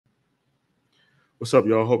What's up,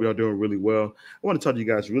 y'all? Hope y'all doing really well. I want to talk to you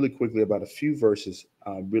guys really quickly about a few verses,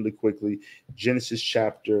 really quickly. Genesis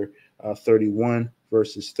chapter 31,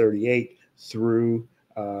 verses 38 through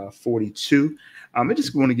 42. I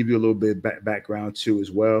just want to give you a little bit of background too,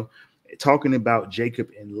 as well. Talking about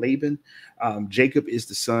Jacob and Laban. Jacob is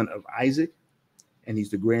the son of Isaac, and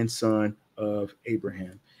he's the grandson of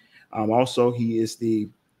Abraham. Also, he is the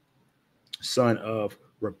son of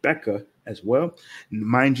Rebecca as well.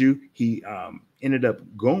 Mind you, he ended up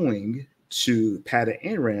going to Padan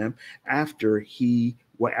Aram after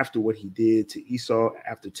what he did to Esau,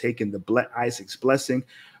 after taking Isaac's blessing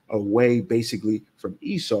away basically from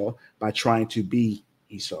Esau by trying to be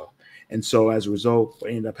Esau. And so as a result, what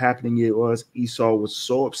ended up happening it was Esau was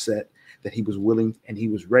so upset that he was willing and he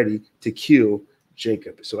was ready to kill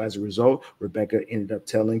Jacob. So as a result, Rebecca ended up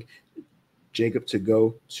telling Jacob to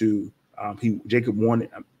go to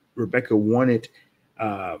Rebecca wanted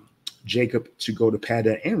uh, Jacob to go to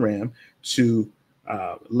Padan Aram to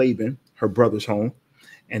Laban, her brother's home.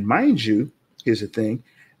 And mind you, here's the thing: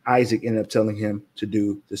 Isaac ended up telling him to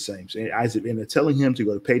do the same. So Isaac ended up telling him to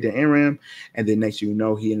go to Padan Aram, and then next you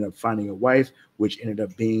know, he ended up finding a wife, which ended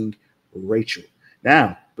up being Rachel.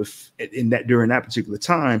 Now, during that particular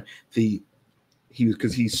time,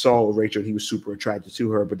 because he saw Rachel, he was super attracted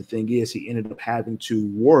to her. But the thing is, he ended up having to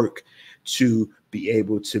work to be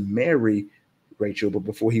able to marry Rachel. But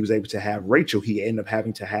before he was able to have Rachel, he ended up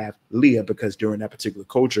having to have Leah, because during that particular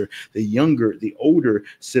culture, the older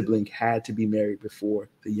sibling had to be married before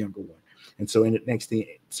the younger one. And so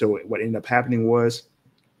what ended up happening was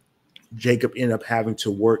Jacob ended up having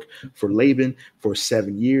to work for Laban for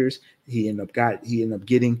 7 years. He ended up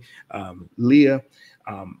getting Leah,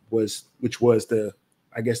 which was the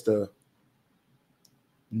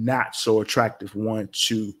not so attractive one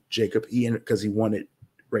to Jacob. Because he wanted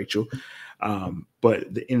Rachel. But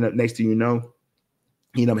next thing you know,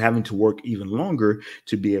 he ended up having to work even longer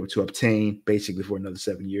to be able to obtain, basically for another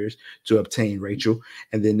 7 years, to obtain Rachel.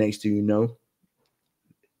 And then next thing you know,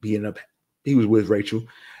 he was with Rachel.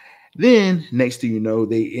 Then next thing you know,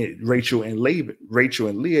 Rachel and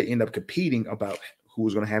Leah end up competing about who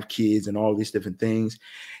was going to have kids and all these different things,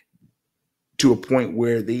 to a point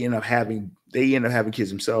where they end up having kids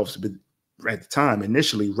themselves. But at the time,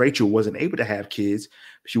 initially, Rachel wasn't able to have kids.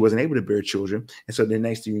 She wasn't able to bear children. And so the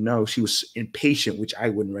next thing you know, she was impatient, which I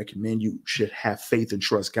wouldn't recommend. You should have faith and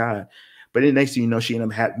trust God. But then next thing you know, she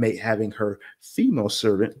ended up having her female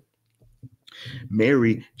servant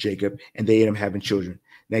marry Jacob, and they ended up having children.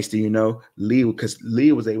 Next thing you know, because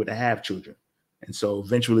Leah was able to have children. And so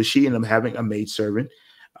eventually she ended up having a maidservant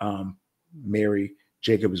marry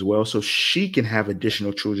Jacob as well, so she can have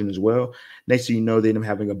additional children as well. Next thing you know, they end up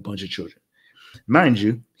having a bunch of children. Mind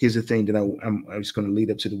you, here's the thing that I'm just going to lead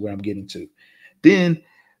up to where I'm getting to. Then,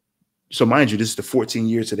 so mind you, this is the 14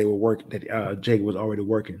 years that they were working, that Jacob was already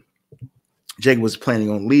working. Jacob was planning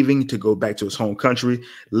on leaving to go back to his home country.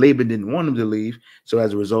 Laban didn't want him to leave. So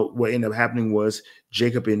as a result, what ended up happening was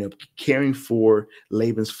Jacob ended up caring for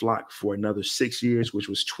Laban's flock for another 6 years, which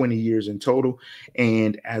was 20 years in total.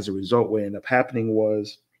 And as a result, what ended up happening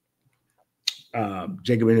was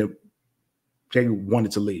Jacob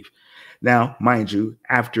wanted to leave. Now, mind you,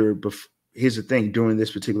 here's the thing: during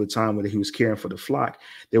this particular time when he was caring for the flock,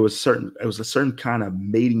 there was a certain kind of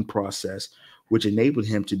mating process which enabled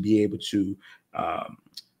him to be able to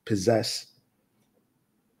possess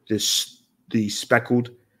the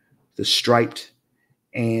speckled, the striped,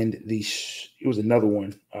 and it was another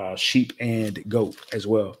one, sheep and goat as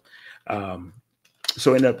well.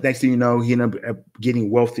 So next thing you know, he ended up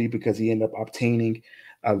getting wealthy, because he ended up obtaining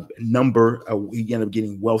he ended up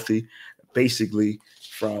getting wealthy basically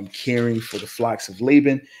from caring for the flocks of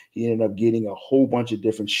Laban. He ended up getting a whole bunch of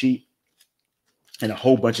different sheep and a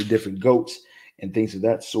whole bunch of different goats and things of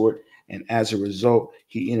that sort. And as a result,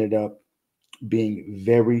 he ended up being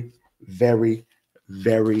very, very,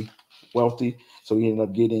 very wealthy. So he ended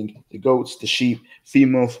up getting the goats, the sheep,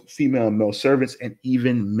 female and male servants, and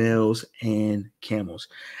even males and camels.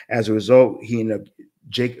 As a result,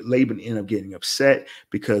 Laban ended up getting upset,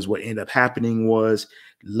 because what ended up happening was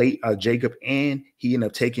Jacob he ended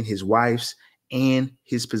up taking his wives and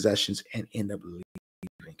his possessions and ended up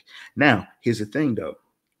leaving. Now, here's the thing though.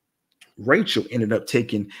 Rachel ended up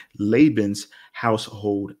taking Laban's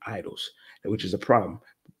household idols, which is a problem.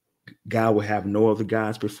 God will have no other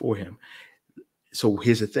gods before him. So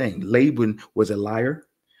here's the thing: Laban was a liar.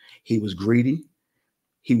 He was greedy.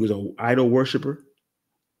 He was an idol worshiper.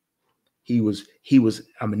 He was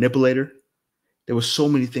a manipulator. There were so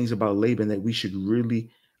many things about Laban that we should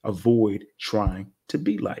really avoid trying to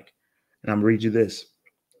be like. And I'm going to read you this.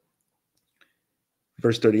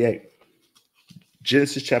 Verse 38.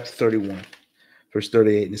 Genesis chapter 31, verse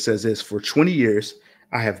 38. And it says this, for 20 years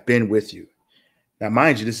I have been with you. Now,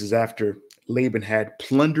 mind you, this is after Laban had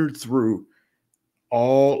plundered through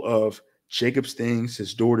all of Jacob's things,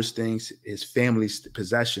 his daughter's things, his family's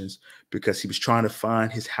possessions, because he was trying to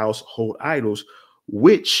find his household idols,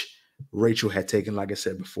 which Rachel had taken, like I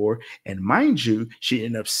said before. And mind you, she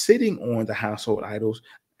ended up sitting on the household idols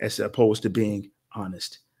as opposed to being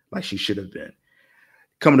honest, like she should have been.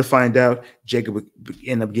 Coming to find out, Jacob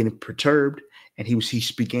ended up getting perturbed, and he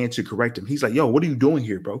began to correct him. He's like, yo, what are you doing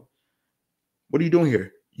here, bro? What are you doing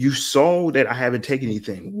here? You saw that I haven't taken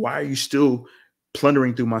anything. Why are you still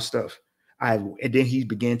plundering through my stuff? And then he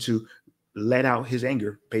began to let out his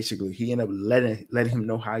anger. Basically, he ended up letting him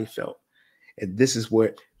know how he felt. And this is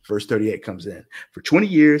what verse 38 comes in. For 20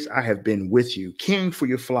 years, I have been with you, caring for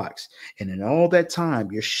your flocks. And in all that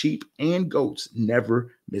time, your sheep and goats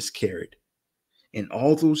never miscarried. In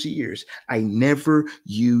all those years, I never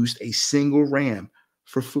used a single ram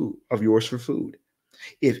for food of yours for food.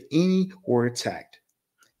 If any were attacked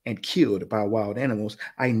and killed by wild animals,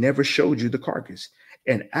 I never showed you the carcass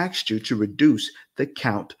and asked you to reduce the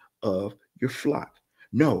count of your flock.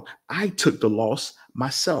 No, I took the loss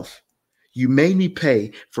myself. You made me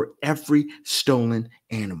pay for every stolen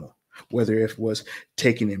animal, whether it was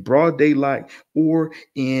taken in broad daylight or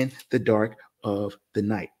in the dark of the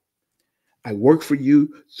night. I worked for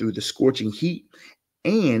you through the scorching heat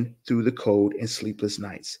and through the cold and sleepless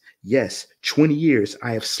nights. Yes, 20 years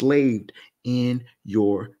I have slaved in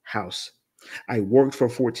your house. I worked for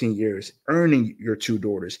 14 years, earning your 2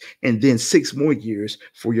 daughters, and then 6 more years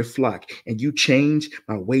for your flock. And you changed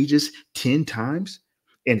my wages 10 times?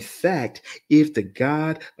 In fact, if the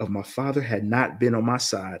God of my father had not been on my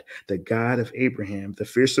side, the God of Abraham, the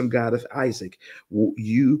fearsome God of Isaac,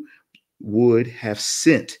 you would have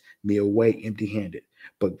sent me away empty-handed.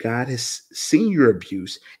 But God has seen your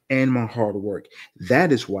abuse and my hard work.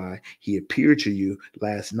 That is why he appeared to you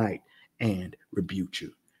last night and rebuked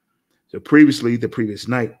you. So the previous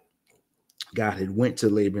night, God had went to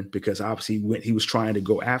Laban because obviously he was trying to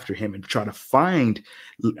go after him and try to find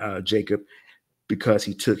Jacob, because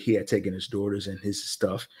he had taken his daughters and his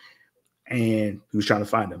stuff, and he was trying to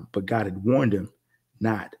find him. But God had warned him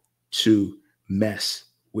not to mess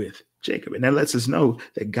with Jacob. And that lets us know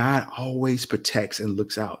that God always protects and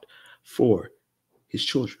looks out for his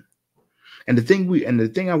children. And the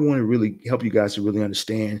thing I want to really help you guys to really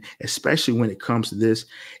understand, especially when it comes to this,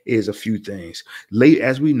 is a few things.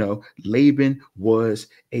 As we know, Laban was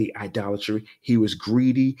a idolatry. He was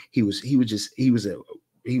greedy. He was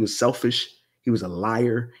selfish. He was a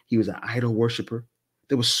liar. He was an idol worshiper.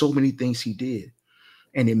 There were so many things he did.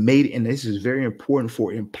 And this is very important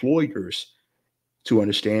for employers to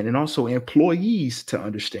understand, and also employees to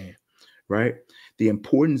understand, right? The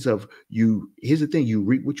importance of here's the thing, you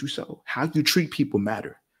reap what you sow. How you treat people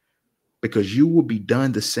matter, because you will be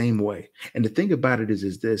done the same way. And the thing about it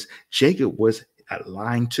is this: Jacob was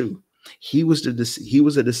lying too. He was a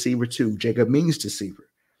deceiver too. Jacob means deceiver.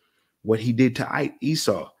 What he did to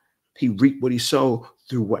Esau, he reaped what he sowed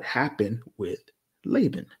through what happened with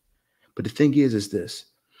Laban. But the thing is this: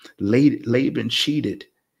 Laban cheated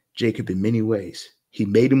Jacob in many ways. He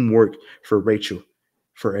made him work for Rachel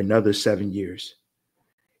for another 7 years.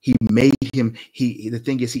 He made him, the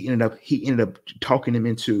thing is, he ended up talking him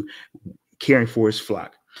into caring for his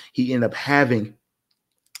flock. He ended up having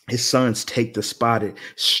his sons take the spotted,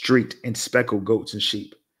 streaked, and speckled goats and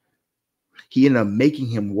sheep. He ended up making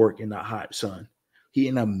him work in the hot sun. He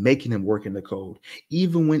ended up making him work in the cold.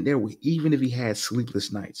 Even if he had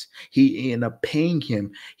sleepless nights, he ended up paying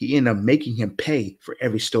him. He ended up making him pay for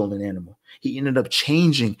every stolen animal. He ended up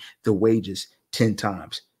changing the wages 10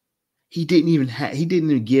 times. He didn't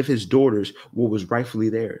even give his daughters what was rightfully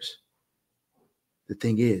theirs. The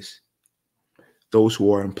thing is, those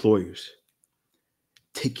who are employers,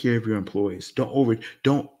 take care of your employees. Don't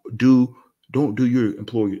do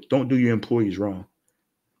your employees wrong.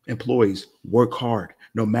 Employees, work hard,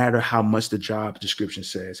 no matter how much the job description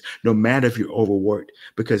says, no matter if you're overworked,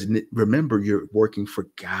 because remember, you're working for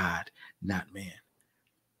God, not man.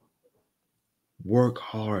 Work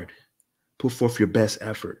hard. Put forth your best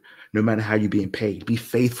effort, no matter how you're being paid. Be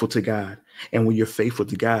faithful to God. And when you're faithful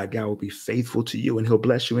to God, God will be faithful to you, and he'll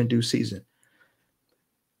bless you in due season.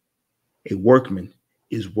 A workman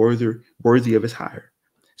is worthy of his hire.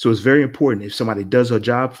 So it's very important. If somebody does a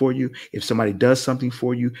job for you, if somebody does something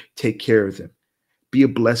for you, take care of them. Be a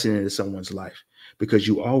blessing into someone's life, because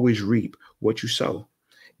you always reap what you sow.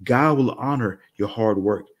 God will honor your hard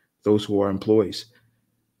work, those who are employees.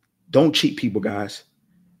 Don't cheat people, guys.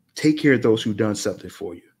 Take care of those who've done something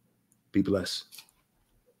for you. Be blessed.